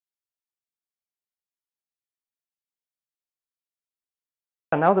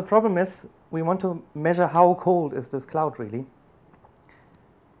And now the problem is we want to measure how cold is this cloud really.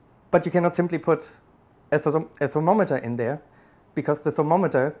 But you cannot simply put a thermometer in there, because the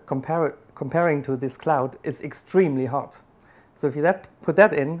thermometer comparing to this cloud is extremely hot. So if you put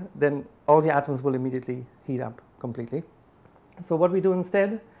that in, then all the atoms will immediately heat up completely. So what we do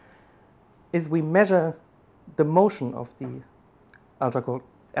instead is we measure the motion of the ultra-cold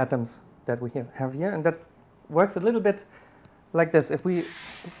atoms that we have here, and that works a little bit like this. If we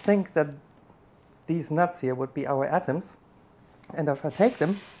think that these nuts here would be our atoms, and if I take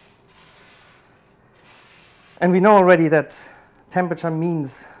them, and we know already that temperature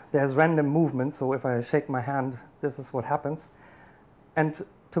means there's random movement, so if I shake my hand, this is what happens. And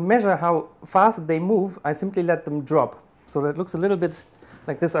to measure how fast they move, I simply let them drop. So that looks a little bit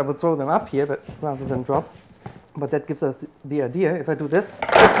like this. I would throw them up here, but rather than drop. But that gives us the idea. If I do this,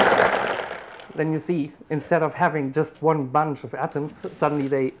 then you see, instead of having just one bunch of atoms, suddenly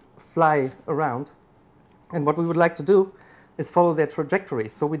they fly around. And what we would like to do is follow their trajectory.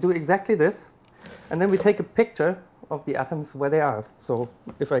 So we do exactly this, and then we take a picture of the atoms where they are. So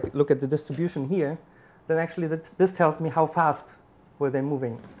if I look at the distribution here, then actually this tells me how fast were they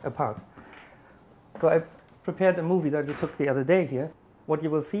moving apart. So I prepared a movie that we took the other day here. What you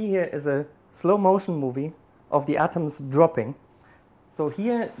will see here is a slow motion movie of the atoms dropping. So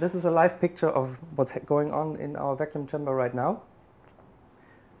here, this is a live picture of what's going on in our vacuum chamber right now.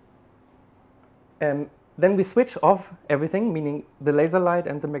 Then we switch off everything, meaning the laser light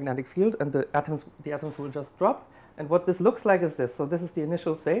and the magnetic field, and the atoms will just drop. And what this looks like is this. So this is the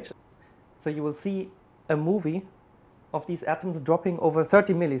initial stage. So you will see a movie of these atoms dropping over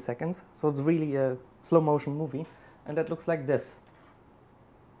 30 milliseconds. So it's really a slow motion movie. And that looks like this.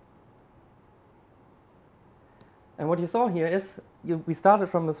 And what you saw here is we started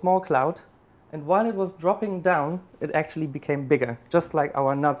from a small cloud, and while it was dropping down, it actually became bigger, just like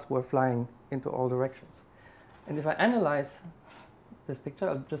our nuts were flying into all directions. And if I analyze this picture,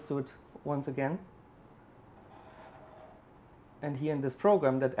 I'll just do it once again. And here in this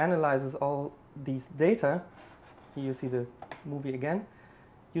program that analyzes all these data, here you see the movie again,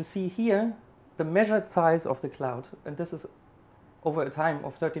 you see here the measured size of the cloud, and this is over a time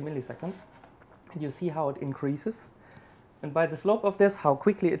of 30 milliseconds. And you see how it increases. And by the slope of this, how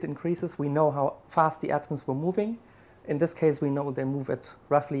quickly it increases, we know how fast the atoms were moving. In this case, we know they move at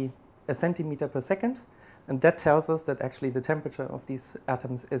roughly a centimeter per second. And that tells us that actually the temperature of these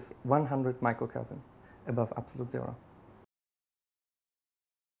atoms is 100 microkelvin above absolute zero.